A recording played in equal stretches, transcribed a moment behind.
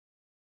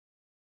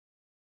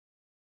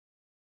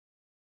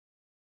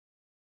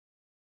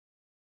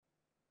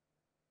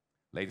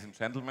Ladies and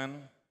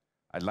gentlemen,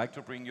 I'd like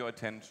to bring your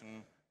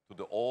attention to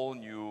the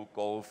all-new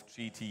Golf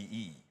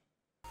GTE.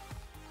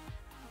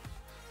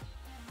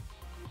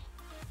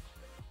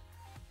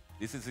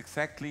 This is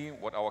exactly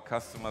what our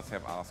customers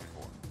have asked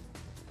for.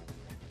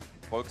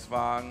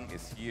 Volkswagen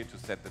is here to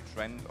set the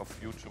trend of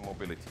future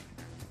mobility.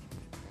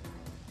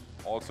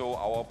 Also,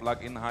 our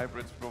plug-in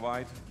hybrids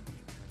provide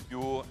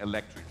pure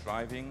electric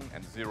driving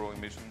and zero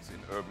emissions in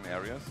urban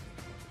areas,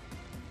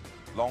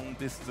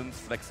 long-distance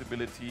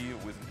flexibility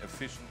with an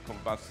efficient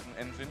combustion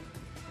engine,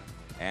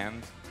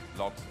 and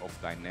lots of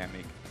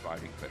dynamic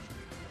driving pleasure.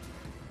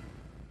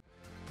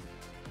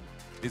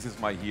 This is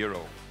my hero,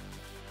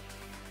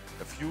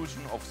 a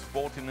fusion of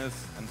sportiness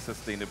and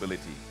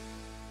sustainability.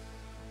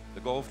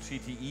 The Golf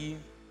GTE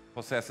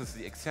possesses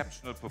the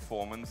exceptional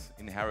performance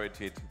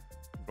inherited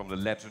from the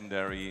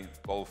legendary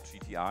Golf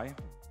GTI,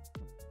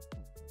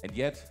 and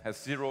yet has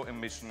zero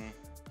emission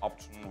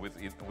option with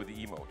the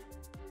E-mode.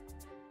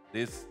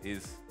 This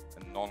is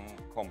a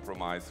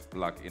non-compromise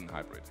plug-in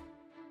hybrid.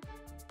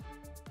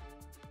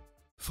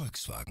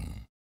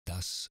 Volkswagen,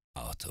 das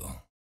Auto.